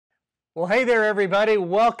Well, hey there, everybody.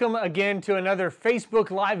 Welcome again to another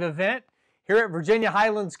Facebook Live event here at Virginia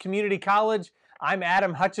Highlands Community College. I'm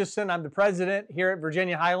Adam Hutchison. I'm the president here at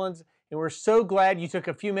Virginia Highlands, and we're so glad you took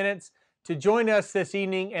a few minutes to join us this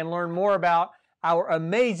evening and learn more about our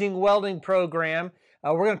amazing welding program.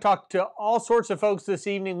 We're going to talk to all sorts of folks this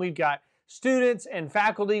evening. We've got students and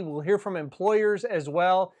faculty. We'll hear from employers as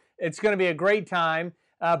well. It's going to be a great time,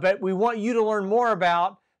 but we want you to learn more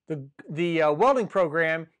about the welding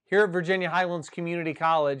program here at Virginia Highlands Community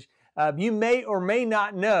College. You may or may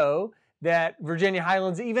not know that Virginia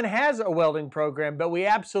Highlands even has a welding program, but we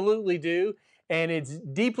absolutely do, and it's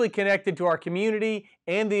deeply connected to our community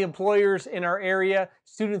and the employers in our area.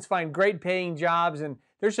 Students find great paying jobs, and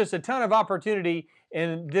there's just a ton of opportunity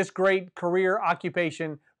in this great career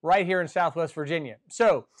occupation right here in Southwest Virginia.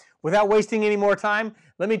 So, without wasting any more time,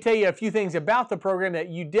 let me tell you a few things about the program that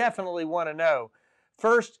you definitely want to know.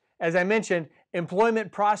 First, as I mentioned,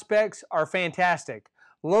 employment prospects are fantastic.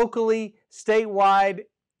 Locally, statewide,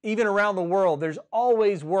 even around the world, there's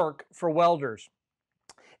always work for welders.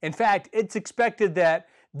 In fact, it's expected that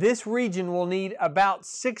this region will need about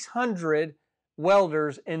 600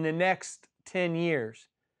 welders in the next 10 years.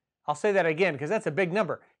 I'll say that again because that's a big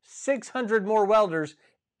number. 600 more welders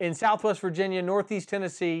in Southwest Virginia, Northeast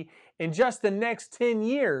Tennessee in just the next 10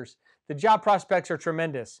 years. The job prospects are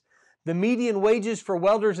tremendous. The median wages for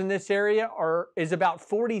welders in this area is about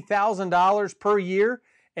 $40,000 per year,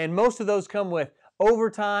 and most of those come with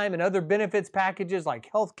overtime and other benefits packages like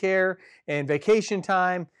health care and vacation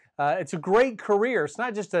time. It's a great career. It's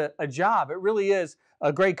not just a job. It really is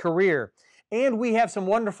a great career. And we have some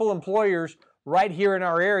wonderful employers right here in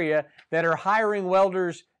our area that are hiring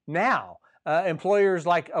welders now. Employers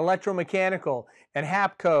like Electromechanical and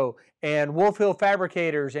Hapco and Wolf Hill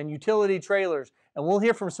Fabricators and Utility Trailers. And we'll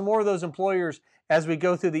hear from some more of those employers as we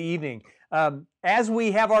go through the evening. As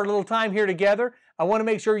we have our little time here together, I want to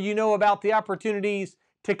make sure you know about the opportunities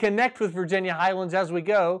to connect with Virginia Highlands as we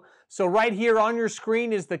go. So right here on your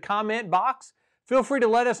screen is the comment box. Feel free to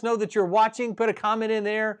let us know that you're watching. Put a comment in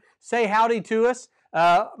there. Say howdy to us.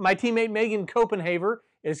 My teammate Megan Copenhaver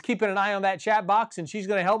is keeping an eye on that chat box, and she's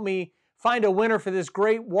going to help me find a winner for this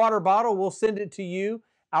great water bottle. We'll send it to you,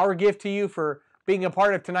 our gift to you for being a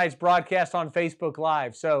part of tonight's broadcast on Facebook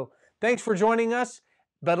Live. So thanks for joining us,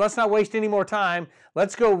 but let's not waste any more time.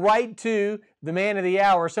 Let's go right to the man of the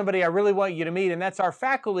hour, somebody I really want you to meet, and that's our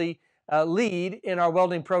faculty lead in our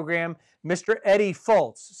welding program, Mr. Eddie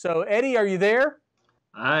Fultz. So Eddie, are you there?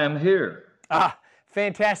 I am here.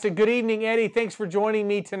 Fantastic. Good evening, Eddie. Thanks for joining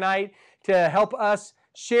me tonight to help us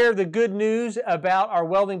share the good news about our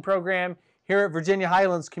welding program here at Virginia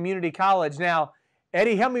Highlands Community College. Now,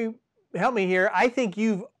 Eddie, help me here. I think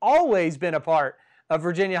you've always been a part of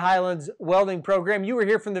Virginia Highlands welding program. You were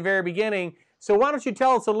here from the very beginning. So why don't you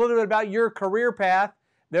tell us a little bit about your career path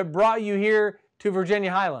that brought you here to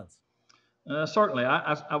Virginia Highlands? Certainly.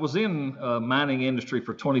 I was in mining industry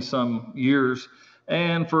for 20-some years,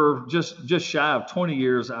 and for just shy of 20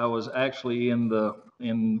 years, I was actually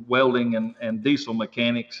in welding and diesel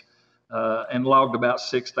mechanics, and logged about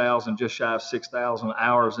just shy of 6,000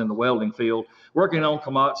 hours in the welding field, working on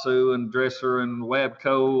Komatsu and Dresser and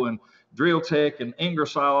Wabco and Drill Tech and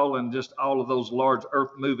Ingersoll and just all of those large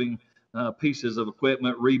earth-moving pieces of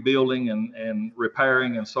equipment, rebuilding and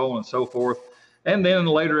repairing and so on and so forth. And then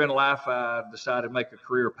later in life, I decided to make a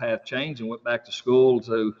career path change and went back to school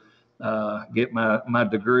to get my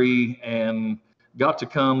degree, and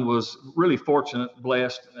was really fortunate,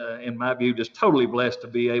 blessed, in my view, just totally blessed to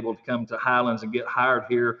be able to come to Highlands and get hired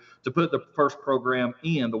here to put the first program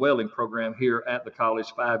the welding program here at the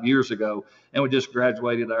college 5 years ago. And we just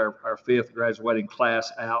graduated our fifth graduating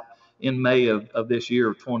class out in May of this year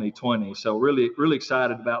of 2020. So really, really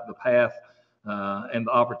excited about the path and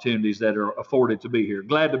the opportunities that are afforded to be here.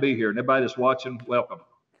 Glad to be here. And everybody that's watching, welcome.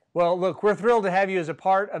 Well, look, we're thrilled to have you as a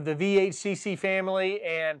part of the VHCC family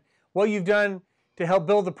and what you've done to help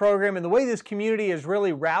build the program, and the way this community has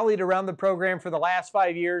really rallied around the program for the last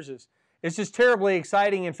 5 years is just terribly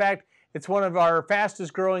exciting. In fact, it's one of our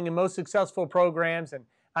fastest growing and most successful programs, and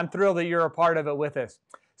I'm thrilled that you're a part of it with us.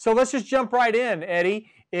 So let's just jump right in,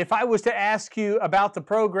 Eddie. If I was to ask you about the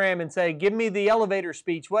program and say, give me the elevator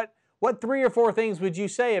speech, what 3 or 4 things would you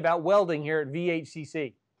say about welding here at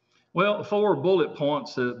VHCC? Well, 4 bullet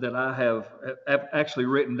points that I have actually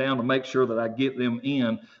written down to make sure that I get them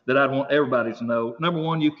in, that I want everybody to know. Number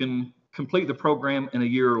 1, you can complete the program in a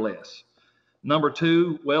year or less. Number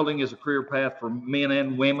 2, welding is a career path for men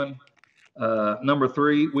and women. Number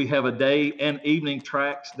 3, we have a day and evening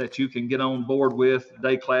tracks that you can get on board with,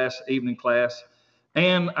 day class, evening class.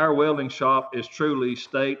 And our welding shop is truly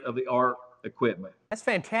state of the art equipment. That's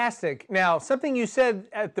fantastic. Now, something you said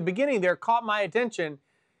at the beginning there caught my attention.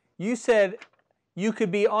 You said you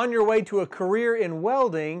could be on your way to a career in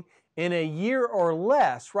welding in a year or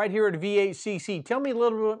less right here at VHCC. Tell me a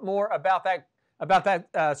little bit more about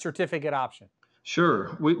that certificate option.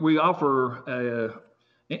 Sure. We offer,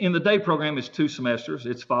 in the day program, it's 2 semesters.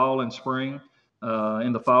 It's fall and spring.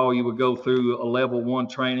 In the fall, you would go through a level 1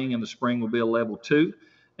 training. In the spring will be a level 2.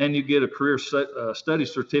 And you get a career study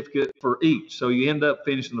certificate for each. So you end up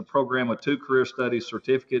finishing the program with 2 career studies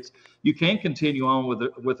certificates. You can continue on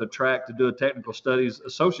with a track to do a technical studies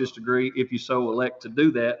associate's degree if you so elect to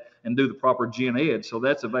do that and do the proper gen ed. So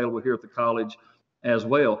that's available here at the college as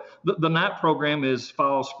well. The night program is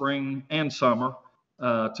fall, spring, and summer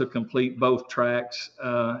to complete both tracks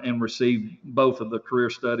and receive both of the career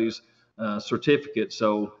studies certificates.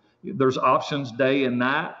 So there's options day and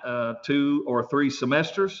night, 2 or 3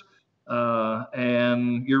 semesters,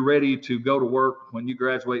 and you're ready to go to work. When you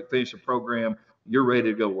graduate, finish the program, you're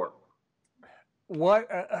ready to go work.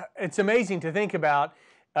 It's amazing to think about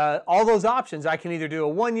all those options. I can either do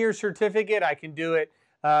a 1-year certificate, I can do it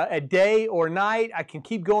a day or night, I can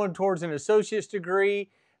keep going towards an associate's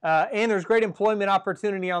degree, and there's great employment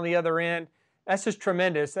opportunity on the other end. That's just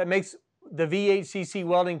tremendous. That makes the VHCC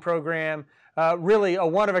welding program really a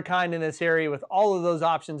one-of-a-kind in this area with all of those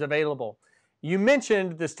options available. You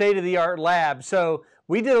mentioned the state-of-the-art lab. So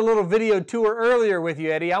we did a little video tour earlier with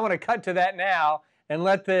you, Eddie. I want to cut to that now and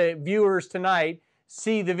let the viewers tonight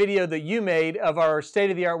see the video that you made of our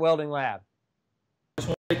state-of-the-art welding lab. I just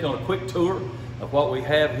want to take on a quick tour of what we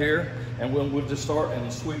have here, and we'll just start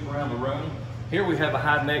and sweep around the room. Here we have a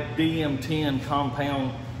high-neck DM10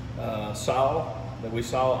 compound saw that we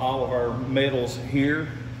saw all of our metals here.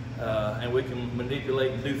 And we can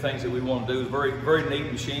manipulate and do things that we want to do. It's a very, very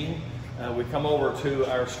neat machine. We come over to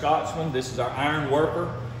our Scotsman. This is our iron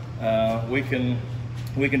worker. We can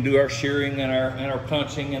do our shearing and our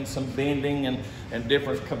punching and some bending and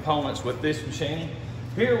different components with this machine.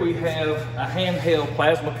 Here we have a handheld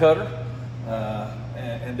plasma cutter,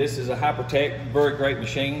 and this is a Hypertech, very great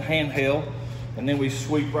machine, handheld. And then we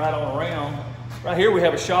sweep right on around. Right here we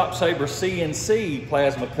have a Shop Saber CNC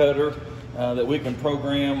plasma cutter. That we can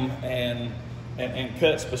program and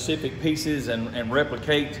cut specific pieces and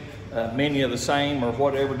replicate many of the same or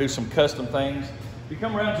whatever, do some custom things. If you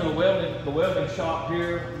come around to the welding shop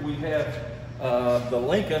here, we have the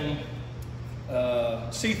Lincoln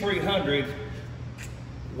C300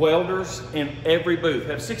 welders in every booth. We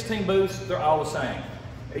have 16 booths, they're all the same.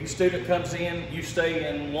 Each student comes in, you stay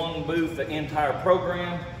in one booth the entire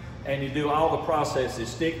program, and you do all the processes,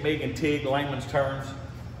 stick, MIG, and TIG, layman's terms.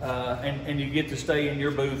 And you get to stay in your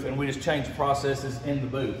booth, and we just change processes in the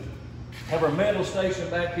booth. Have our metal station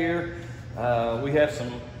back here. We have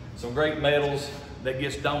some great metals that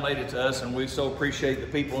gets donated to us, and we so appreciate the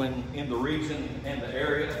people in the region and the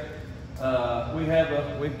area.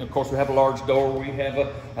 Of course, we have a large door. We have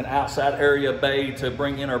an outside area bay to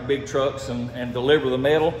bring in our big trucks and deliver the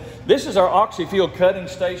metal. This is our oxy-fuel cutting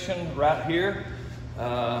station right here.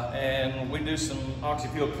 And we do some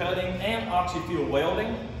oxy-fuel cutting and oxy-fuel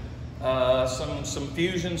welding, some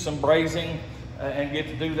fusion, some brazing, and get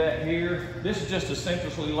to do that here. This is just a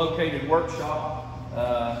centrally located workshop.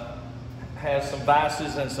 Has some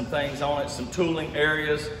vices and some things on it, some tooling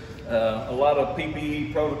areas, a lot of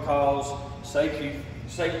PPE protocols, safety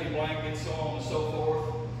blankets, so on and so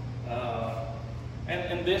forth.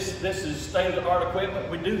 And this is state-of-the-art equipment.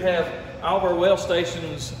 We do have all of our weld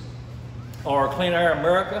stations are Clean Air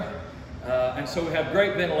America, and so we have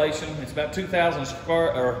great ventilation. It's about 2,000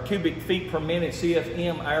 cubic feet per minute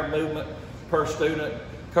CFM air movement per student.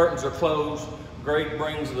 Curtains are closed. Great,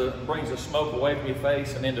 brings the smoke away from your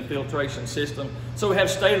face and into filtration system. So we have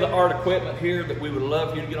state-of-the-art equipment here that we would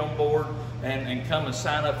love you to get on board and come and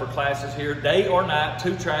sign up for classes here, day or night,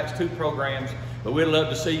 2 tracks, 2 programs. But we'd love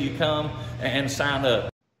to see you come and sign up.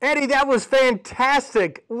 Eddie, that was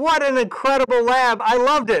fantastic. What an incredible lab. I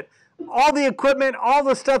loved it. All the equipment, all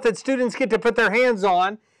the stuff that students get to put their hands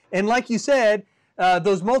on. And like you said,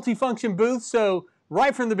 those multifunction booths, so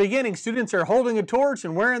right from the beginning, students are holding a torch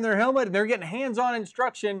and wearing their helmet, and they're getting hands-on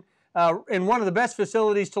instruction in one of the best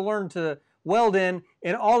facilities to learn to weld in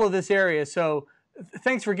all of this area. So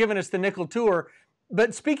thanks for giving us the nickel tour.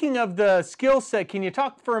 But speaking of the skill set, can you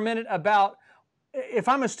talk for a minute about if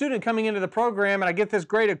I'm a student coming into the program and I get this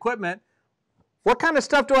great equipment, what kind of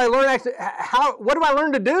stuff do I learn? What do I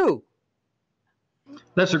learn to do?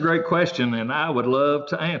 That's a great question, and I would love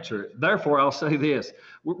to answer it. Therefore, I'll say this: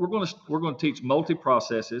 we're going to teach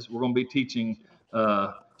multi-processes. We're going to be teaching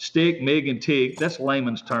stick, MIG, and TIG. That's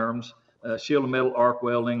layman's terms. Shield and metal arc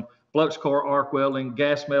welding, flux core arc welding,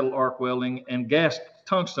 gas metal arc welding, and gas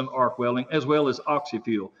tungsten arc welding, as well as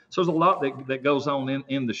oxy-fuel. So there's a lot that goes on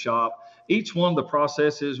in the shop. Each one of the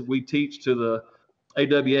processes we teach to the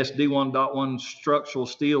AWS D1.1 structural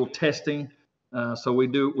steel testing. So we're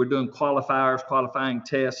doing qualifying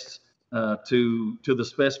tests to the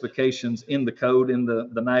specifications in the code, in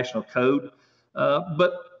the national code.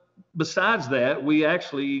 But besides that, we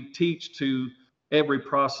actually teach to every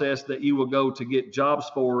process that you will go to get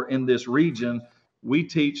jobs for in this region. We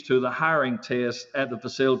teach to the hiring tests at the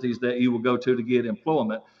facilities that you will go to get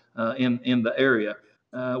employment in the area.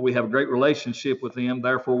 We have a great relationship with them.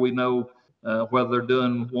 Therefore, we know whether they're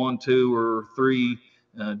doing 1, 2, or 3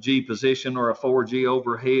 G position or a 4G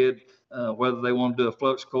overhead, whether they want to do a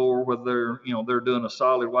flux core, whether they're doing a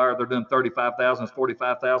solid wire, they're doing 35,000,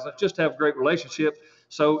 45,000. Just have a great relationship.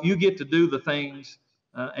 So you get to do the things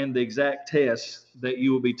and the exact tests that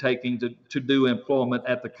you will be taking to do employment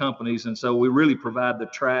at the companies. And so we really provide the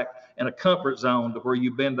track and a comfort zone to where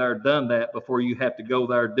you've been there, done that before you have to go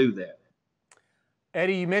there, do that.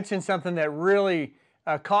 Eddie, you mentioned something that really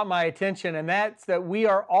caught my attention, and that's that we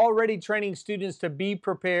are already training students to be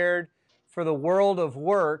prepared for the world of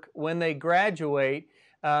work when they graduate.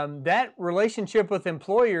 That relationship with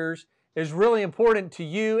employers is really important to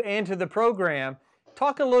you and to the program.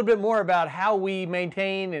 Talk a little bit more about how we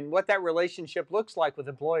maintain and what that relationship looks like with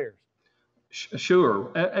employers.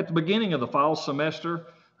 Sure. At the beginning of the fall semester,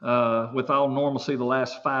 with all normalcy the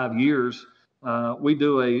last 5 years, we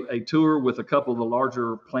do a tour with a couple of the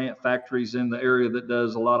larger plant factories in the area that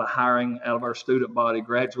does a lot of hiring out of our student body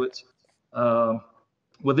graduates.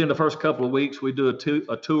 Within the first couple of weeks, we do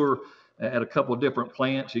a tour at a couple of different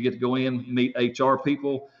plants. You get to go in, meet HR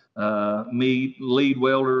people, meet lead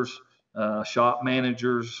welders, shop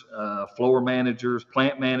managers, floor managers,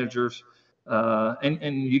 plant managers,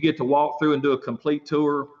 and you get to walk through and do a complete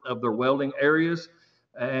tour of their welding areas.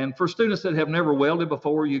 And for students that have never welded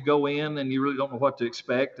before, you go in and you really don't know what to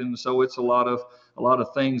expect, and so it's a lot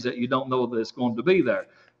of things that you don't know that's going to be there.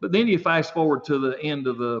 But then you fast forward to the end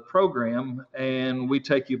of the program, and we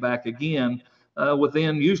take you back again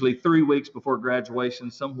within usually 3 weeks before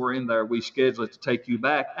graduation. Somewhere in there, we schedule it to take you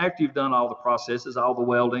back after you've done all the processes, all the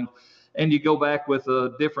welding, and you go back with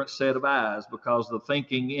a different set of eyes because the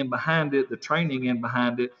thinking in behind it, the training in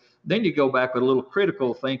behind it. Then you go back with a little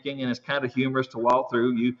critical thinking, and it's kind of humorous to walk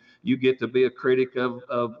through. You get to be a critic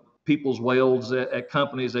of people's welds at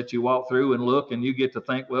companies that you walk through and look, and you get to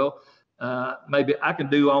think, well, maybe I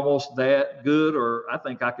can do almost that good, or I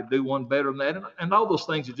think I could do one better than that. And all those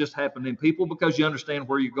things that just happen in people because you understand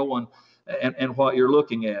where you're going and what you're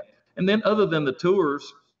looking at. And then other than the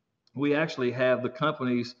tours, we actually have the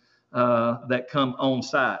companies that come on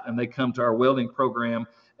site, and they come to our welding program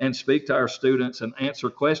and speak to our students and answer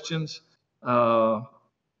questions.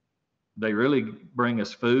 They really bring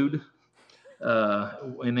us food.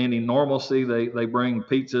 In any normalcy, they bring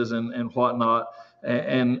pizzas and whatnot,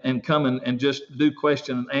 and come and just do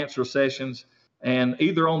question and answer sessions. And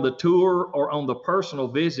either on the tour or on the personal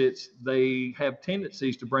visits, they have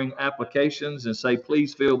tendencies to bring applications and say,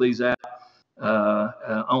 please fill these out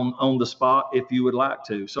on the spot if you would like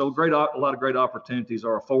to. So a lot of great opportunities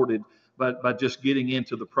are afforded by just getting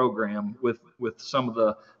into the program with some of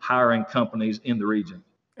the hiring companies in the region.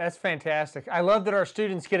 That's fantastic. I love that our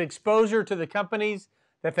students get exposure to the companies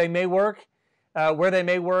that they may work, where they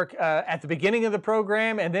may work at the beginning of the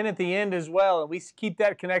program and then at the end as well. And we keep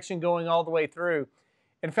that connection going all the way through.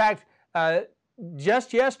 In fact,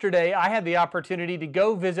 just yesterday, I had the opportunity to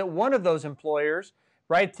go visit one of those employers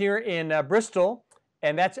right here in Bristol,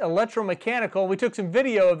 and that's Electromechanical. We took some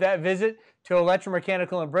video of that visit to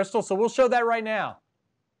Electromechanical in Bristol, so we'll show that right now.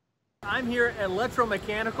 I'm here at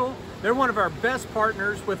Electromechanical. They're one of our best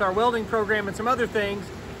partners with our welding program and some other things,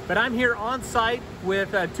 but I'm here on site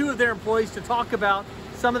with 2 of their employees to talk about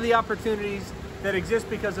some of the opportunities that exist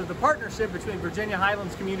because of the partnership between Virginia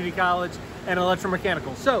Highlands Community College and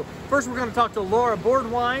Electromechanical. So first we're going to talk to Laura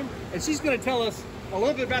Bordwine, and she's going to tell us a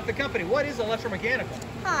little bit about the company. What is Electromechanical?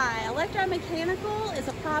 Hi, Electromechanical is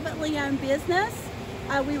a privately owned business.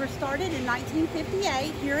 We were started in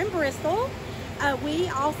 1958 here in Bristol. We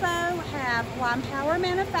also have Line Power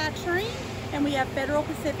Manufacturing, and we have Federal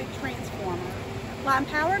Pacific Transformer. Line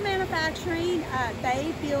Power Manufacturing,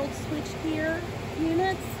 they build switchgear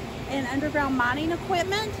units and underground mining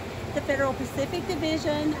equipment. The Federal Pacific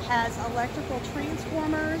Division has electrical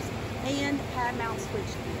transformers and pad mount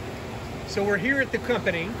switchgear. So we're here at the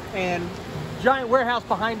company, and giant warehouse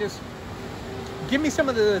behind us. Give me some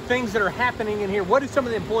of the things that are happening in here. What do some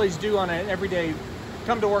of the employees do on an everyday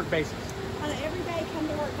come-to-work basis? On an everyday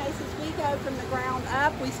come-to-work basis, we go from the ground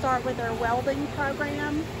up. We start with our welding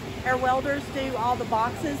program, Our welders do all the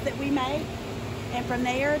boxes that we make, and from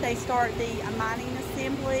there they start the mining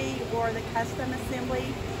assembly or the custom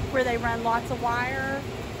assembly where they run lots of wire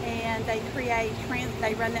and they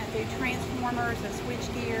run that through transformers and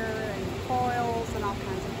switchgear and coils and all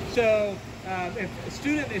kinds of things. So if a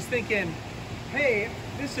student is thinking, hey,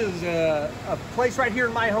 this is a place right here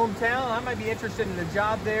in my hometown, I might be interested in a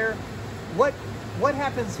job there, what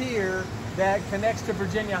happens here that connects to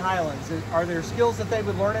Virginia Highlands? Are there skills that they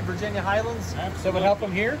would learn at Virginia Highlands that would help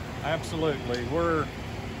them here? Absolutely. We're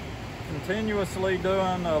continuously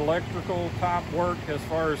doing electrical type work as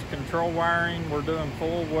far as control wiring. We're doing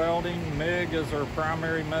full welding. MIG is our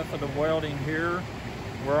primary method of welding here.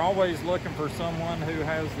 We're always looking for someone who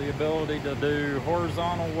has the ability to do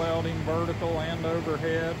horizontal welding, vertical and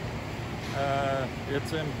overhead.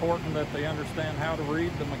 It's important that they understand how to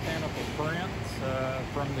read the mechanical prints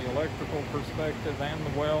from the electrical perspective and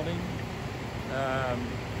the welding.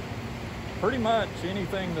 Pretty much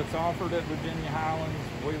anything that's offered at Virginia Highlands,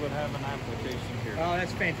 we would have an application here. Oh,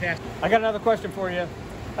 that's fantastic. I got another question for you.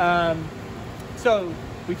 So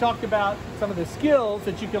we talked about some of the skills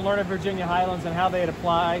that you can learn at Virginia Highlands and how they'd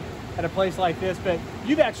apply at a place like this, but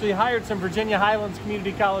you've actually hired some Virginia Highlands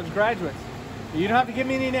Community College graduates. You don't have to give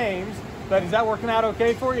me any names, but is that working out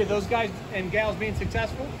okay for you? Those guys and gals being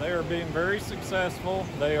successful? They are being very successful.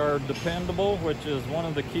 They are dependable, which is one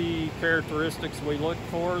of the key characteristics we look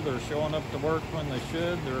for. They're showing up to work when they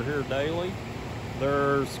should. They're here daily.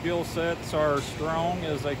 Their skill sets are strong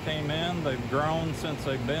as they came in. They've grown since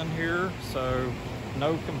they've been here, so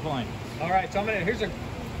no complaints. All right, so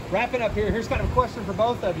wrapping up here, here's kind of a question for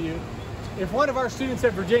both of you. If one of our students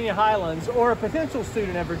at Virginia Highlands or a potential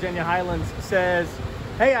student at Virginia Highlands says,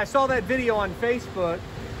 hey, I saw that video on Facebook,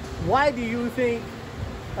 why do you think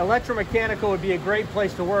electromechanical would be a great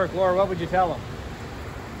place to work? Laura, what would you tell them?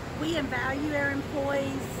 We value our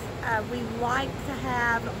employees. We like to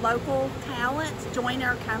have local talent join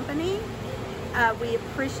our company. We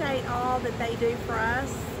appreciate all that they do for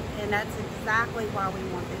us, and that's exactly why we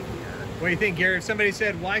want them here. What do you think, Gary? If somebody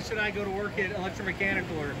said, why should I go to work at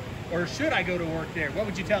electromechanical, or should I go to work there? What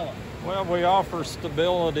would you tell them? Well, we offer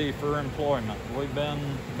stability for employment. We've been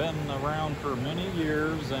around for many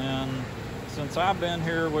years, and since I've been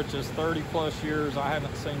here, which is 30 plus years, I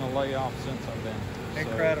haven't seen a layoff since I've been here.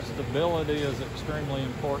 Incredible. So stability is extremely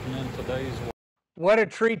important in today's world. What a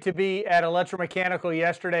treat to be at Electromechanical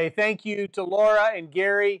yesterday. Thank you to Laura and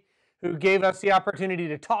Gary, who gave us the opportunity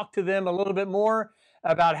to talk to them a little bit more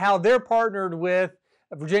about how they're partnered with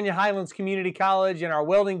Virginia Highlands Community College and our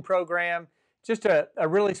welding program. Just a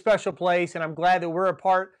really special place, and I'm glad that we're a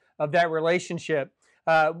part of that relationship.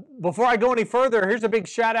 Before I go any further, here's a big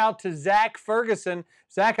shout out to Zach Ferguson.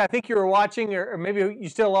 Zach, I think you were watching, or maybe you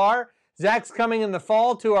still are. Zach's coming in the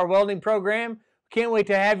fall to our welding program. Can't wait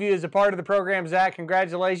to have you as a part of the program, Zach.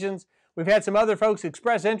 Congratulations. We've had some other folks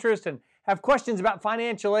express interest and have questions about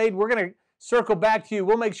financial aid. We're going to circle back to you.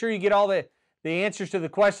 We'll make sure you get all the answers to the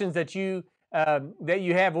questions that you have.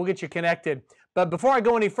 We'll get you connected. But before I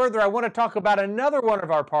go any further, I want to talk about another one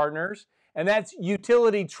of our partners, and that's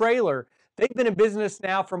Utility Trailer. They've been in business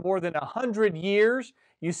now for more than 100 years.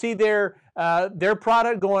 You see their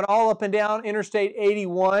product going all up and down Interstate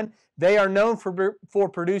 81. They are known for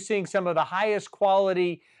producing some of the highest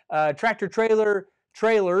quality tractor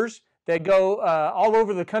trailers that go all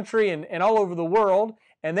over the country and all over the world.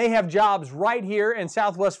 And they have jobs right here in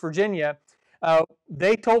Southwest Virginia.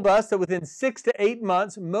 They told us that within 6 to 8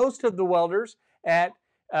 months, most of the welders at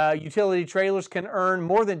Utility Trailers can earn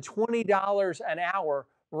more than $20 an hour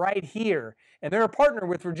right here. And they're a partner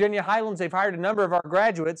with Virginia Highlands. They've hired a number of our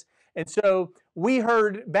graduates. And so we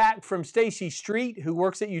heard back from Stacy Street, who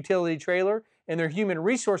works at Utility Trailer in their human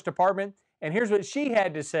resource department. And here's what she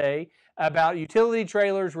had to say about Utility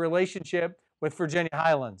Trailer's relationship with Virginia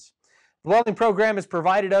Highlands. The welding program has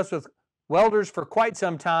provided us with welders for quite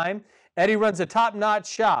some time. Eddie runs a top-notch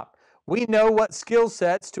shop. We know what skill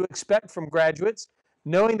sets to expect from graduates,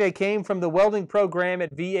 knowing they came from the welding program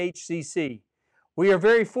at VHCC. We are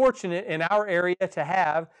very fortunate in our area to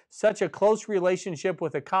have such a close relationship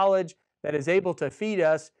with a college that is able to feed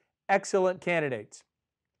us excellent candidates.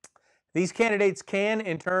 These candidates can,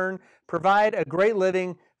 in turn, provide a great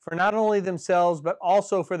living for not only themselves, but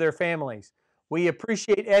also for their families. We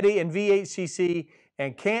appreciate Eddie and VHCC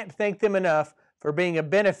and can't thank them enough for being a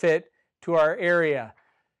benefit to our area.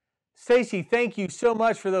 Stacy, thank you so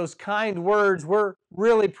much for those kind words. We're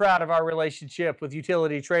really proud of our relationship with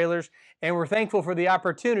Utility Trailers, and we're thankful for the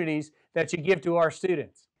opportunities that you give to our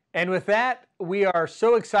students. And with that, we are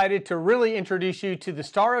so excited to really introduce you to the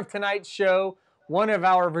star of tonight's show, one of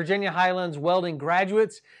our Virginia Highlands welding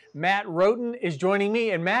graduates. Matt Roten is joining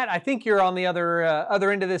me. And Matt, I think you're on the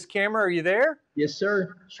other end of this camera. Are you there? Yes,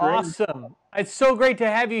 sir. Sure. Awesome. It's so great to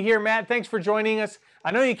have you here, Matt. Thanks for joining us.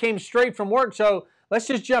 I know you came straight from work, so let's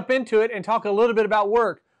just jump into it and talk a little bit about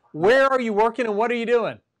work. Where are you working and what are you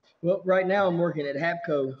doing? Well, right now I'm working at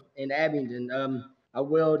Hapco in Abingdon. I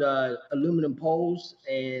weld aluminum poles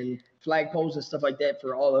and flag poles and stuff like that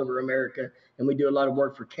for all over America. And we do a lot of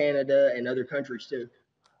work for Canada and other countries too.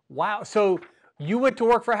 Wow. So you went to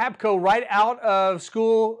work for Hapco right out of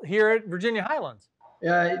school here at Virginia Highlands?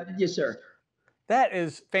 Yes, sir. That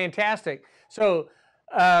is fantastic. So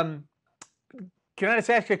can I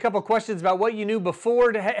just ask you a couple of questions about what you knew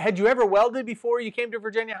before? Had you ever welded before you came to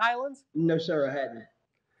Virginia Highlands? No, sir, I hadn't.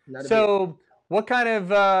 Not a so what kind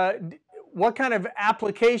of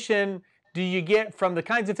application do you get from the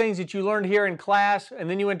kinds of things that you learned here in class and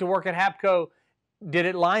then you went to work at Hapco? Did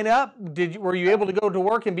it line up? Were you able to go to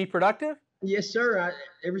work and be productive? Yes, sir. I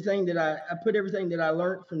put everything that I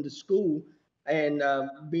learned from the school and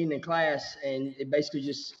being in class, and it basically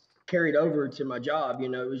just carried over to my job. It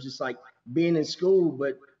was just like being in school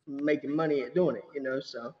but making money at doing it.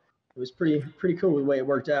 So it was pretty cool the way it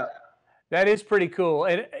worked out. That is pretty cool.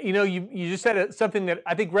 And you just said something that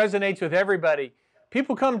I think resonates with everybody.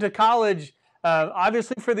 People come to college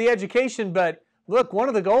obviously for the education, but look, one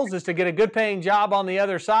of the goals is to get a good paying job on the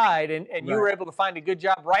other side, and you were able to find a good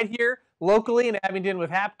job right here locally in Abingdon with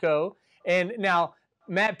Hapco. And now,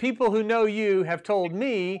 Matt, people who know you have told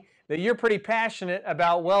me that you're pretty passionate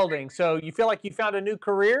about welding. So you feel like you found a new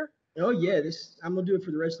career? Oh yeah, I'm gonna do it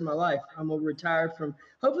for the rest of my life.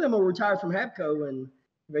 Hopefully I'm gonna retire from Hapco and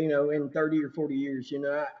in 30 or 40 years.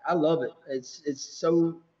 I love it. It's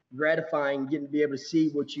so gratifying getting to be able to see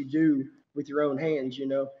what you do with your own hands,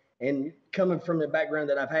 and coming from the background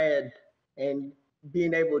that I've had and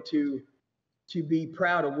being able to be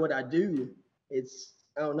proud of what I do.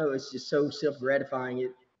 I don't know, it's just so self-gratifying.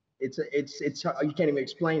 It's you can't even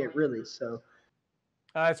explain it really. So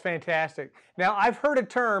that's fantastic. Now, I've heard a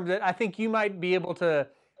term that I think you might be able to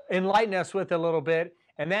enlighten us with a little bit,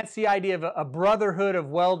 and that's the idea of a brotherhood of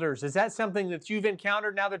welders. Is that something that you've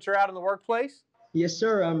encountered now that you're out in the workplace? Yes,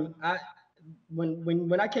 sir.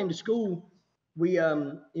 When I came to school, we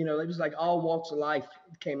it was like all walks of life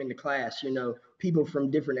came into class. People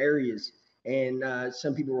from different areas, and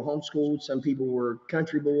some people were homeschooled, some people were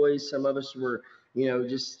country boys, some of us were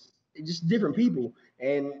just different people,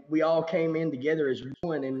 and we all came in together as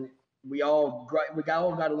one, and we all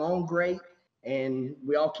got along great, and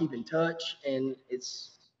we all keep in touch, and it's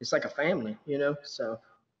like a family, so.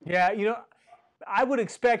 Yeah, I would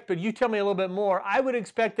expect, but you tell me a little bit more, I would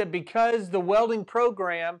expect that because the welding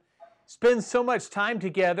program spends so much time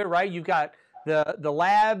together, right? You've got the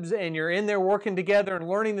labs and you're in there working together and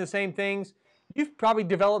learning the same things. You've probably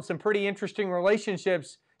developed some pretty interesting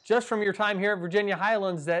relationships just from your time here at Virginia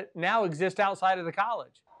Highlands that now exist outside of the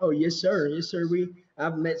college. Oh, yes, sir. Yes, sir.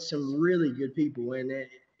 I've met some really good people, and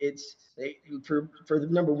for the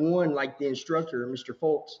number one, like the instructor, Mr.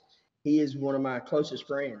 Foltz, he is one of my closest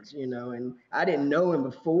friends, and I didn't know him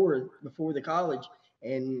before the college,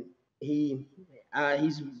 and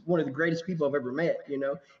he's one of the greatest people I've ever met,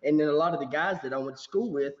 and then a lot of the guys that I went to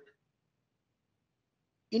school with,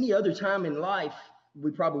 any other time in life, we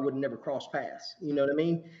probably would have never crossed paths, you know what I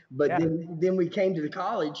mean? But yeah. then we came to the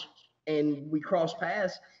college and we crossed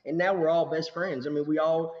paths, and now we're all best friends. I mean, we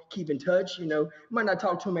all keep in touch, might not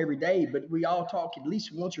talk to them every day, but we all talk at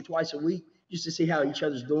least once or twice a week just to see how each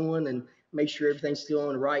other's doing and make sure everything's still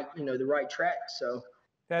on the right track. So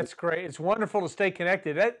that's great. It's wonderful to stay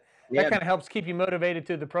connected. That kind of helps keep you motivated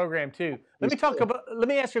through the program too. Let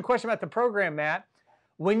me ask you a question about the program, Matt.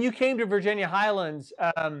 When you came to Virginia Highlands,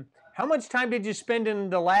 how much time did you spend in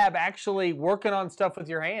the lab actually working on stuff with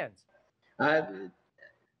your hands?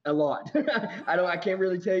 A lot. I can't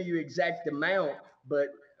really tell you exact amount, but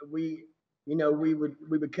we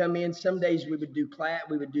would come in. Some days we would do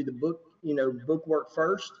the book work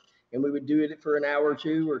first, and we would do it for an hour or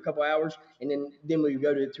two or a couple hours, and then we would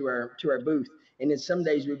go to our booth. And then some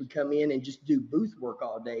days we would come in and just do booth work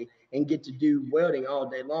all day and get to do welding all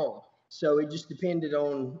day long. So it just depended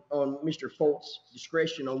on Mr. Foltz's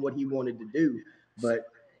discretion on what he wanted to do. But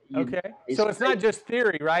so it's not just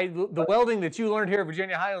theory, right? The welding that you learned here at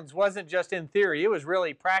Virginia Highlands wasn't just in theory; it was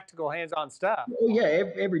really practical, hands-on stuff. Oh yeah,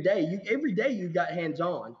 every day you got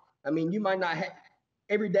hands-on. I mean, you might not have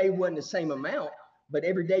every day wasn't the same amount, but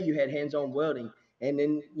every day you had hands-on welding, and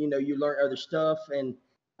then you learn other stuff, and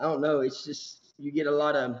I don't know, it's just you get a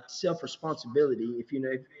lot of self-responsibility if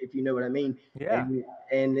you know what I mean. Yeah.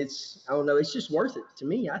 And it's I don't know, it's just worth it to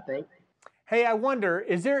me, I think. Hey, I wonder,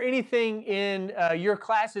 is there anything in your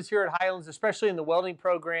classes here at Highlands, especially in the welding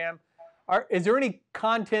program, is there any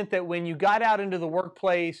content that when you got out into the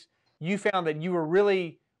workplace, you found that you were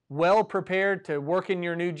really well prepared to work in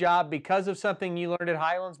your new job because of something you learned at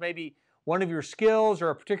Highlands, maybe one of your skills or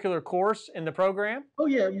a particular course in the program? Oh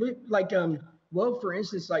yeah, well, for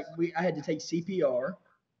instance, I had to take CPR,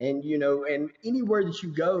 and and anywhere that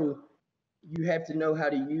you go, you have to know how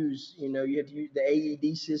to use, you have to use the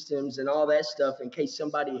AED systems and all that stuff in case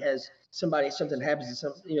something happens to something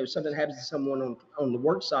happens to someone on the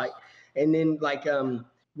work site. And then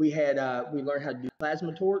we learned how to do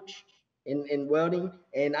plasma torch in welding,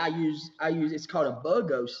 and I use it's called a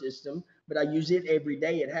BUGO system, but I use it every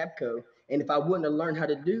day at HAPCO. And if I wouldn't have learned how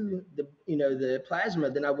to do the plasma,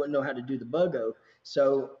 then I wouldn't know how to do the BUGO.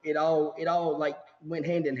 So it all like went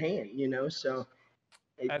hand in hand, so.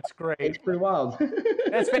 That's great. It's pretty wild.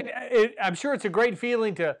 I'm sure it's a great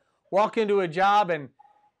feeling to walk into a job and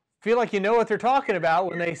feel like you know what they're talking about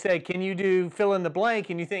when they say, "Can you do fill in the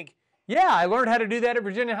blank?" And you think, "Yeah, I learned how to do that at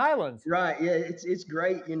Virginia Highlands." Right. Yeah. It's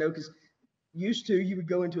great, because used to you would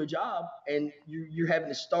go into a job and you're having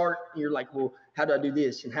to start. And you're like, well, how do I do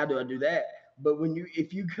this and how do I do that? But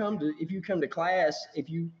if you come to class, if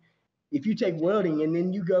you take welding and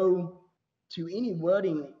then you go to any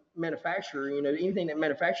welding manufacturer, anything that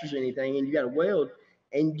manufactures anything, and you got to weld,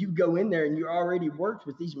 and you go in there and you already worked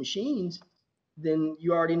with these machines, then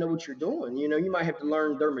you already know what you're doing. You might have to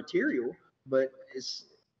learn their material, but it's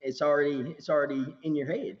already in your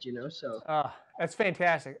head, so. That's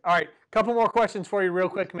fantastic. All right, a couple more questions for you real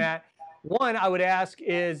quick, Matt. One I would ask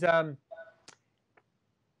is,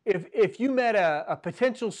 if you met a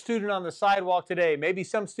potential student on the sidewalk today, maybe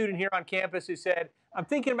some student here on campus who said, "I'm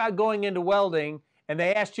thinking about going into welding," and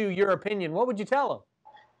they asked you your opinion, what would you tell them?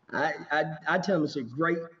 I tell them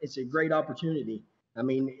it's a great opportunity. I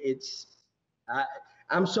mean,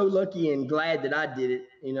 I'm so lucky and glad that I did it.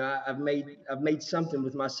 I've made something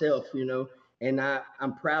with myself, and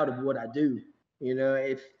I'm proud of what I do.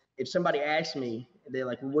 If somebody asks me, they're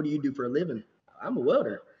like, "Well, what do you do for a living?" I'm a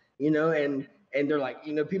welder, and they're like,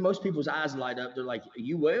 most people's eyes light up. They're like,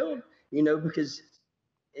 "You weld?" Because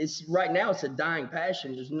right now it's a dying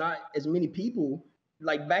passion. There's not as many people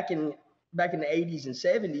like back in the 80s and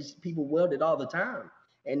 70s. People welded all the time,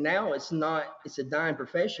 and now it's not. It's a dying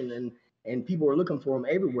profession, and people are looking for them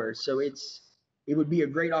everywhere. So it would be a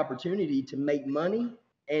great opportunity to make money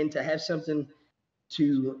and to have something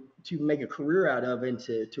to make a career out of and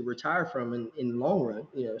to retire from in the long run.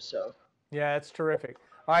 So. Yeah, that's terrific.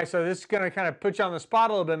 All right, so this is going to kind of put you on the spot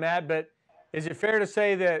a little bit, Matt, but is it fair to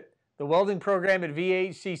say that the welding program at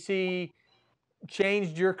VHCC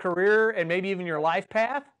changed your career and maybe even your life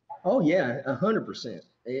path? Oh yeah, 100%.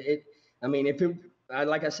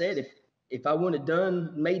 Like I said, if I wouldn't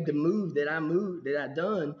have made the move that I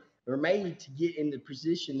done or made to get in the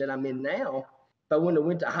position that I'm in now, if I wouldn't have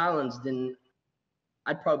went to Highlands, then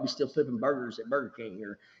I'd probably still flipping burgers at Burger King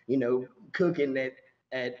or, cooking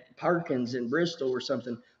at Perkins in Bristol or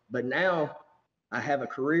something. But now I have a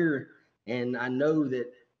career, and I know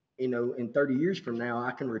that, in 30 years from now, I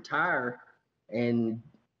can retire and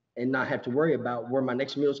not have to worry about where my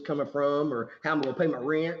next meal's coming from or how I'm going to pay my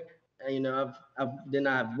rent.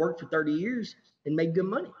 I've worked for 30 years and made good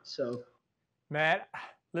money. So, Matt,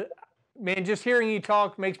 man, just hearing you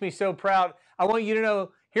talk makes me so proud. I want you to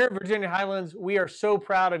know, here at Virginia Highlands, we are so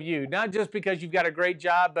proud of you, not just because you've got a great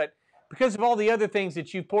job, but because of all the other things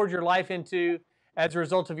that you've poured your life into as a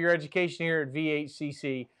result of your education here at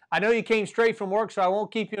VHCC. I know you came straight from work, so I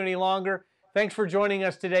won't keep you any longer. Thanks for joining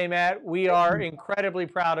us today, Matt. We are incredibly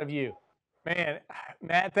proud of you. Man,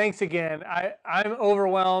 Matt, thanks again. I'm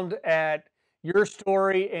overwhelmed at your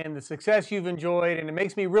story and the success you've enjoyed, and it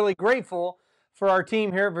makes me really grateful for our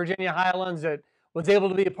team here at Virginia Highlands that was able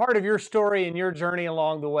to be a part of your story and your journey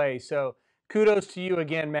along the way. So kudos to you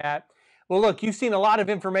again, Matt. Well, look, you've seen a lot of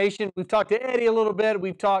information. We've talked to Eddie a little bit.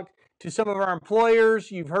 We've talked to some of our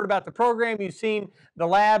employers. You've heard about the program. You've seen the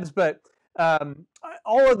labs. But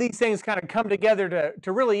all of these things kind of come together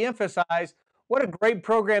to really emphasize what a great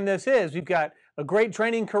program this is. We've got a great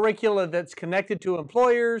training curricula that's connected to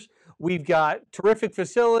employers. We've got terrific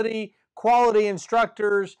facility, quality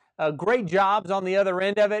instructors, great jobs on the other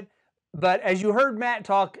end of it. But as you heard Matt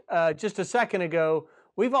talk just a second ago,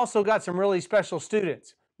 we've also got some really special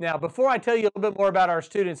students. Now, before I tell you a little bit more about our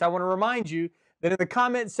students, I want to remind you that in the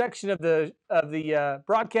comment section of the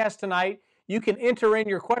broadcast tonight, you can enter in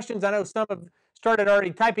your questions. I know some have started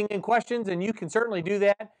already typing in questions, and you can certainly do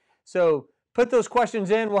that. So put those questions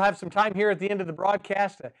in. We'll have some time here at the end of the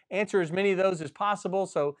broadcast to answer as many of those as possible.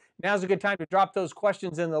 So now's a good time to drop those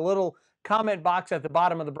questions in the little comment box at the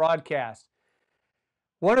bottom of the broadcast.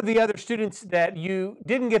 One of the other students that you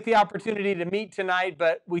didn't get the opportunity to meet tonight,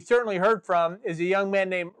 but we certainly heard from, is a young man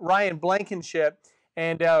named Ryan Blankenship.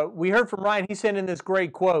 And we heard from Ryan. He sent in this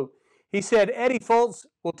great quote. He said, Eddie Foltz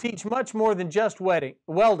will teach much more than just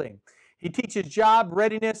welding. He teaches job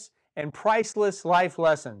readiness and priceless life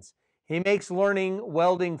lessons. He makes learning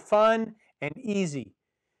welding fun and easy.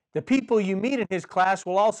 The people you meet in his class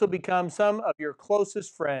will also become some of your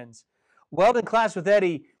closest friends. Welding Class with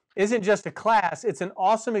Eddie isn't just a class, it's an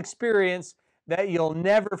awesome experience that you'll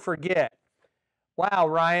never forget. Wow,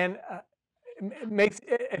 Ryan.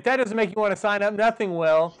 If that doesn't make you want to sign up, nothing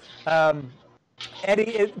will.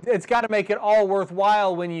 Eddie, it's got to make it all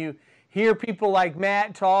worthwhile when you hear people like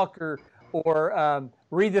Matt talk or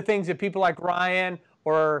read the things that people like Ryan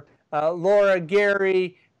or Laura,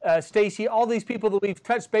 Gary, Stacy, all these people that we've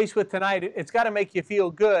touched base with tonight. It's got to make you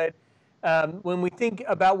feel good when we think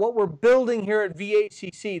about what we're building here at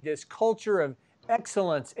VHCC, this culture of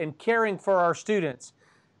excellence and caring for our students.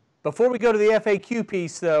 Before we go to the FAQ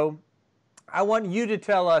piece, though, I want you to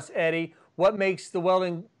tell us, Eddie, what makes the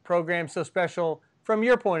welding program so special from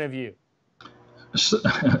your point of view.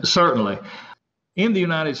 Certainly. In the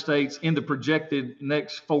United States, in the projected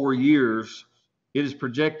next 4 years, it is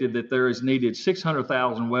projected that there is needed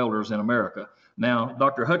 600,000 welders in America. Now,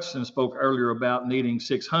 Dr. Hutchison spoke earlier about needing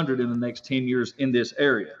 600 in the next 10 years in this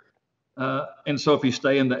area. And so if you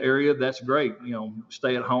stay in the area, that's great. You know,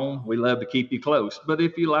 stay at home. We love to keep you close. But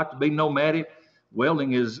if you like to be nomadic,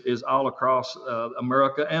 welding is all across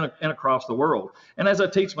America and across the world. And as I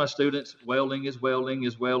teach my students, welding is welding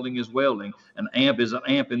is welding is welding. An amp is an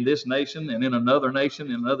amp in this nation and in another nation,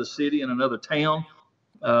 in another city, in another town.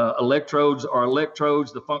 Electrodes are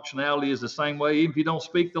electrodes. The functionality is the same way. Even if you don't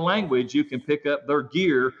speak the language, you can pick up their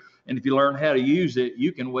gear. And if you learn how to use it,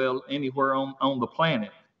 you can weld anywhere on the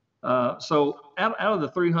planet. So out of the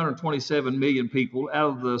 327 million people, out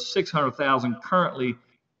of the 600,000 currently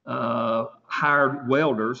hired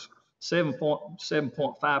welders,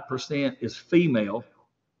 7.5% is female.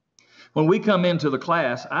 When we come into the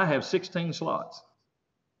class, I have 16 slots.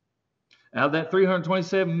 Out of that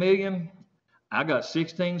 327 million, I got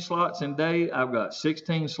 16 slots in day. I've got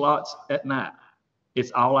 16 slots at night. It's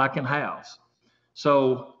all I can house.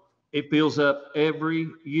 So it fills up every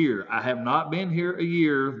year. I have not been here a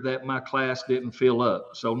year that my class didn't fill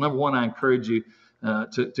up. So number one, I encourage you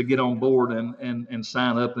to get on board and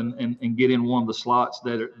sign up and get in one of the slots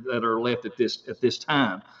that are left at this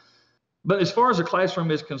time. But as far as the classroom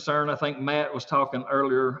is concerned, I think Matt was talking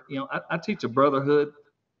earlier, you know, I teach a brotherhood.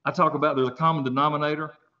 I talk about there's a common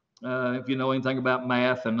denominator. If you know anything about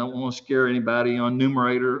math and don't want to scare anybody on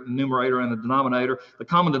numerator and the denominator, the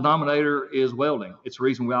common denominator is welding. It's the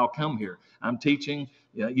reason we all come here. I'm teaching,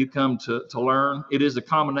 you come to learn. It is the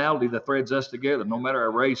commonality that threads us together, no matter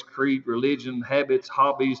our race, creed, religion, habits,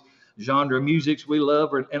 hobbies, genre, musics we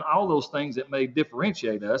love, and all those things that may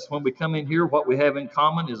differentiate us. When we come in here, what we have in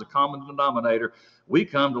common is a common denominator. We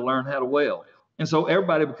come to learn how to weld. And so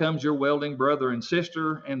everybody becomes your welding brother and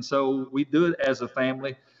sister. And so we do it as a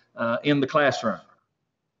family. In the classroom.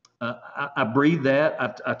 I breathe that,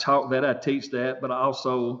 I talk that, I teach that, but I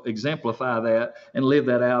also exemplify that and live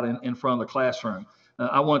that out in front of the classroom.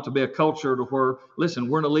 I want it to be a culture to where, listen,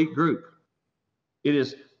 we're an elite group. It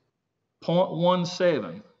is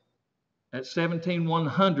 0.17, at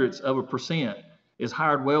 17/100% is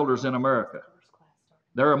hired welders in America.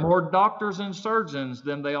 There are more doctors and surgeons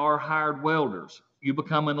than they are hired welders. You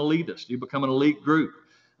become an elitist, you become an elite group.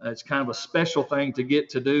 It's kind of a special thing to get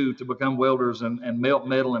to do, to become welders and melt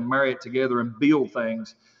metal and marry it together and build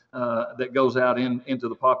things that goes out into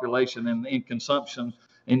the population and in consumption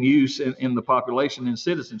and use in the population and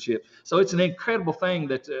citizenship. So it's an incredible thing,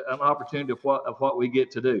 that's an opportunity of what we get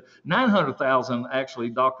to do. 900,000 actually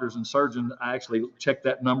doctors and surgeons. I actually checked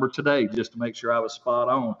that number today just to make sure I was spot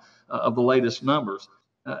on of the latest numbers.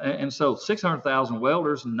 And so 600,000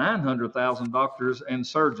 welders, 900,000 doctors and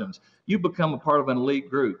surgeons. You become a part of an elite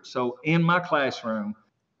group. So in my classroom,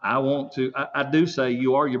 I do say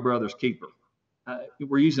you are your brother's keeper.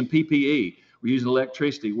 We're using PPE, we're using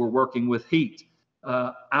electricity, we're working with heat.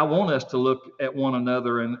 I want us to look at one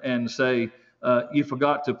another and say, you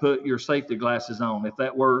forgot to put your safety glasses on. If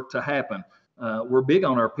that were to happen, we're big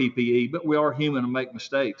on our PPE, but we are human and make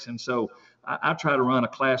mistakes. And so I try to run a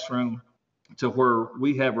classroom to where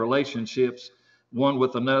we have relationships one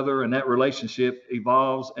with another, and that relationship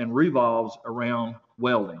evolves and revolves around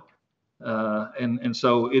welding. And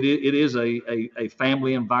so it is a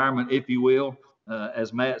family environment, if you will.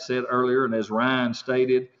 As Matt said earlier, and as Ryan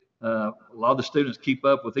stated, A lot of the students keep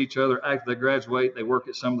up with each other after they graduate. They work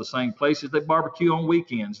at some of the same places. They barbecue on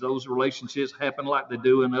weekends. Those relationships happen like they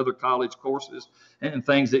do in other college courses and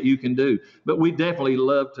things that you can do. But we definitely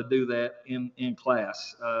love to do that in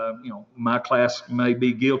class. My class may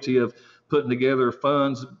be guilty of putting together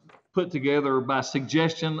funds put together by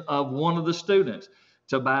suggestion of one of the students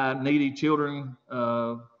to buy needy children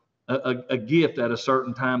a gift at a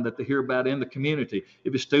certain time that they hear about in the community.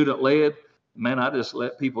 If it's student led, man, I just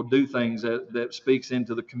let people do things that speaks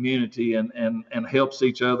into the community and helps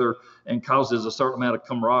each other and causes a certain amount of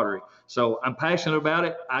camaraderie. So I'm passionate about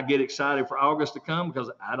it. I get excited for August to come because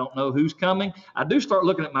I don't know who's coming. I do start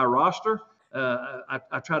looking at my roster.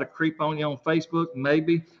 I try to creep on you on Facebook,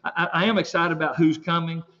 maybe. I am excited about who's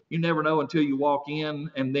coming. You never know until you walk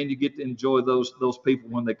in, and then you get to enjoy those people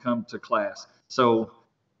when they come to class. So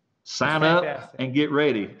sign up and get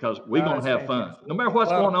ready because we're going to have fun. No matter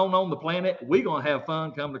what's going on the planet, we're going to have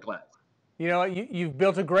fun come to class. You know, you've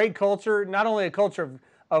built a great culture, not only a culture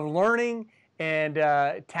of learning and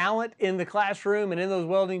talent in the classroom and in those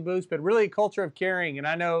welding booths, but really a culture of caring. And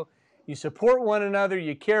I know you support one another,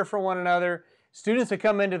 you care for one another. Students that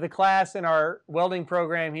come into the class in our welding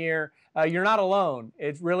program here, you're not alone.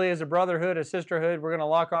 It really is a brotherhood, a sisterhood. We're going to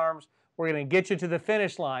lock arms. We're going to get you to the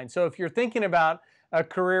finish line. So if you're thinking about a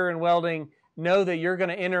career in welding, know that you're going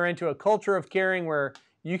to enter into a culture of caring where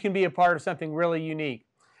you can be a part of something really unique.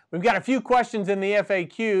 We've got a few questions in the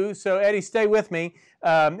FAQ, so Eddie, stay with me,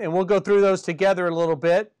 and we'll go through those together a little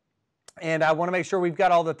bit. And I want to make sure we've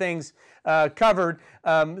got all the things covered.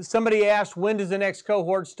 Somebody asked, when does the next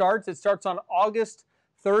cohort start? It starts on August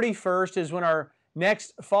 31st is when our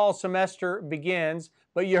next fall semester begins.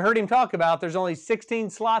 But you heard him talk about there's only 16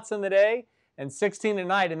 slots in the day and 16 at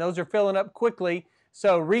night, and those are filling up quickly.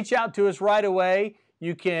 So reach out to us right away.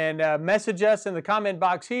 You can message us in the comment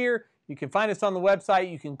box here. You can find us on the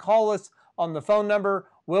website. You can call us on the phone number.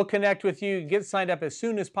 We'll connect with you and get signed up as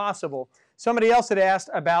soon as possible. Somebody else had asked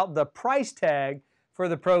about the price tag for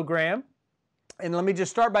the program. And let me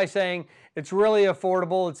just start by saying it's really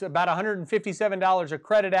affordable. It's about $157 a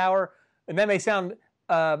credit hour. And that may sound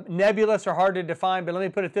nebulous or hard to define, but let me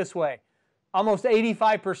put it this way. Almost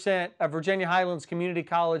 85% of Virginia Highlands Community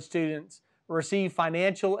College students receive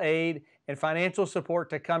financial aid and financial support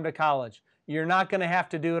to come to college. You're not going to have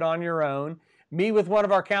to do it on your own. Meet with one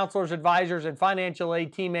of our counselors, advisors, and financial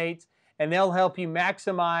aid teammates, and they'll help you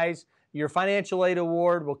maximize your financial aid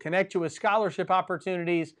award. We'll connect you with scholarship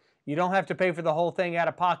opportunities. You don't have to pay for the whole thing out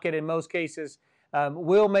of pocket in most cases.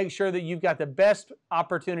 We'll make sure that you've got the best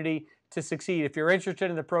opportunity to succeed. If you're interested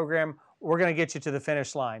in the program, we're going to get you to the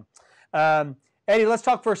finish line. Eddie, let's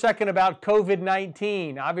talk for a second about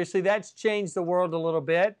COVID-19. Obviously, that's changed the world a little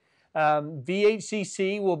bit.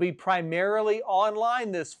 VHCC will be primarily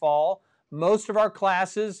online this fall. Most of our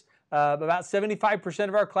classes, about 75%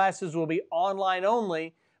 of our classes will be online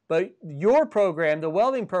only, but your program, the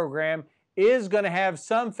welding program, is going to have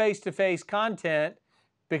some face-to-face content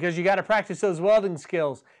because you got to practice those welding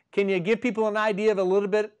skills. Can you give people an idea of a little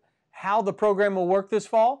bit how the program will work this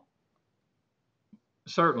fall?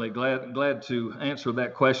 Certainly, glad to answer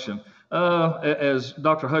that question. As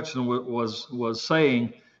Dr. Hutchinson was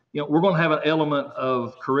saying, we're going to have an element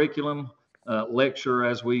of curriculum, lecture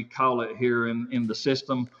as we call it here in the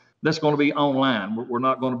system. That's going to be online. We're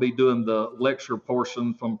not going to be doing the lecture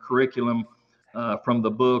portion from curriculum from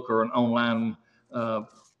the book or an online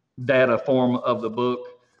data form of the book.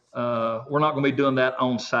 We're not going to be doing that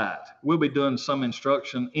on site. We'll be doing some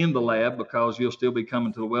instruction in the lab because you'll still be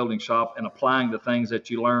coming to the welding shop and applying the things that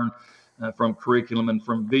you learn from curriculum and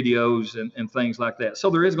from videos and things like that. So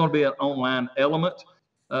there is going to be an online element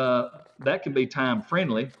that can be time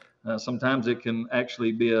friendly. Sometimes it can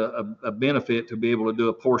actually be a benefit to be able to do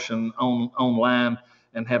a portion online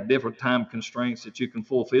and have different time constraints that you can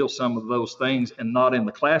fulfill some of those things and not in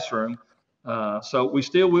the classroom. So we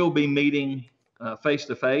still will be meeting face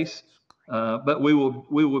to face, but we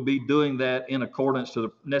will be doing that in accordance to the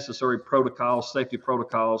necessary protocols, safety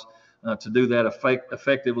protocols, to do that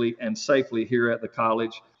effectively and safely here at the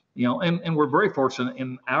college. And we're very fortunate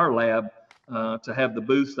in our lab to have the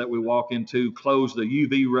booths that we walk into close the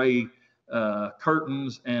UV ray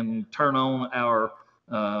curtains and turn on our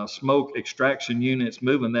smoke extraction units,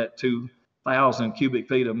 moving that 2,000 cubic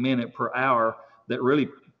feet a minute per hour. That really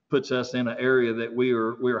puts us in an area that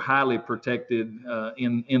we're highly protected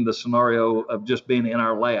in the scenario of just being in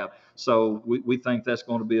our lab. So we think that's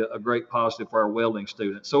going to be a great positive for our welding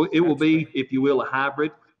students. So it will be, if you will, a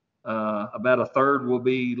hybrid. About a third will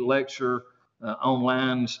be lecture,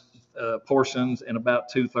 online portions, and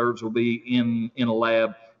about 2/3 will be in a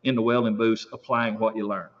lab in the welding booths applying what you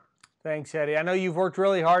learn. Thanks, Eddie. I know you've worked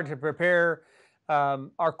really hard to prepare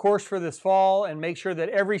our course for this fall and make sure that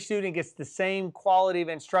every student gets the same quality of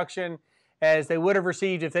instruction as they would have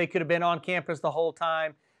received if they could have been on campus the whole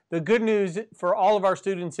time. The good news for all of our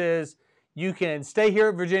students is you can stay here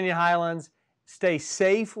at Virginia Highlands, stay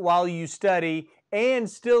safe while you study, and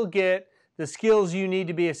still get the skills you need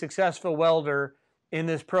to be a successful welder in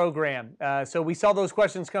this program. So we saw those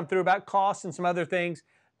questions come through about costs and some other things.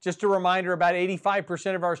 Just a reminder, about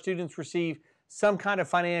 85% of our students receive some kind of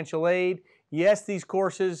financial aid. Yes, these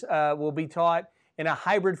courses will be taught in a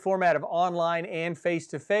hybrid format of online and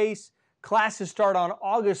face-to-face. Classes start on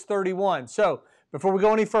August 31. So before we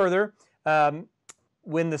go any further,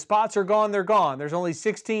 when the spots are gone, they're gone. There's only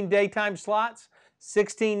 16 daytime slots,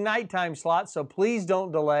 16 nighttime slots, so please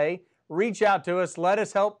don't delay. Reach out to us. Let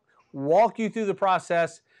us help walk you through the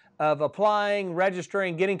process of applying,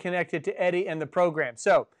 registering, getting connected to Eddie and the program.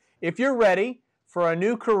 So if you're ready for a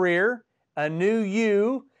new career, a new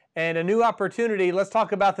you, and a new opportunity, let's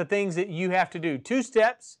talk about the things that you have to do. 2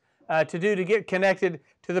 steps to do to get connected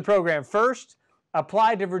to the program. First,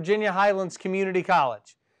 apply to Virginia Highlands Community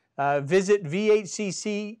College. Visit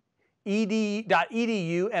VHCC.edu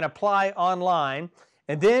and apply online.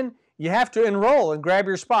 And then you have to enroll and grab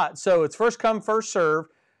your spot. So it's first come, first serve.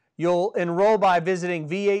 You'll enroll by visiting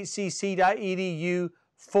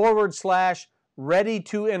vhcc.edu/ready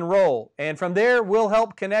to enroll. And from there, we'll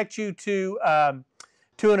help connect you to an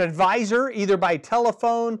advisor, either by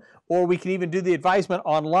telephone, or we can even do the advisement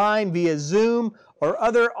online via Zoom or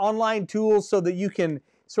other online tools so that you can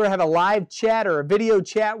sort of have a live chat or a video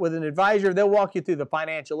chat with an advisor. They'll walk you through the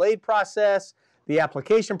financial aid process, the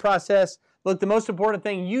application process. Look, the most important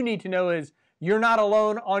thing you need to know is you're not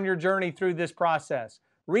alone on your journey through this process.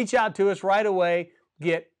 Reach out to us right away,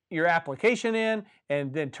 get your application in,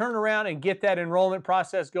 and then turn around and get that enrollment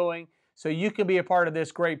process going so you can be a part of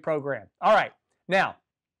this great program. All right, now,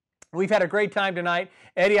 we've had a great time tonight.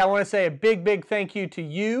 Eddie, I want to say a big, big thank you to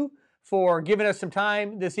you for giving us some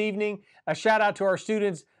time this evening. A shout out to our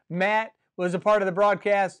students. Matt was a part of the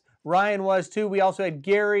broadcast. Ryan was too. We also had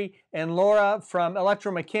Gary and Laura from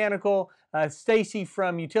Electromechanical, Stacy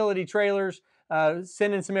from Utility Trailers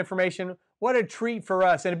sending some information. What a treat for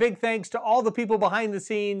us. And a big thanks to all the people behind the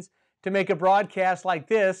scenes to make a broadcast like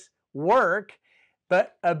this work.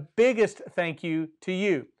 But a biggest thank you to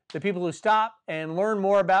you, the people who stop and learn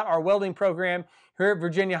more about our welding program here at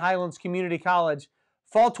Virginia Highlands Community College.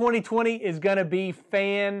 Fall 2020 is going to be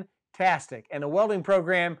fantastic, and the welding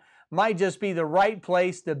program might just be the right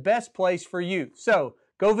place, the best place for you. So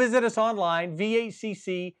go visit us online,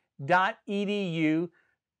 vhcc.edu.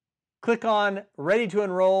 Click on Ready to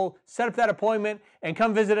Enroll, set up that appointment, and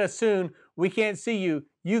come visit us soon. We can't see you.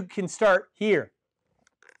 You can start here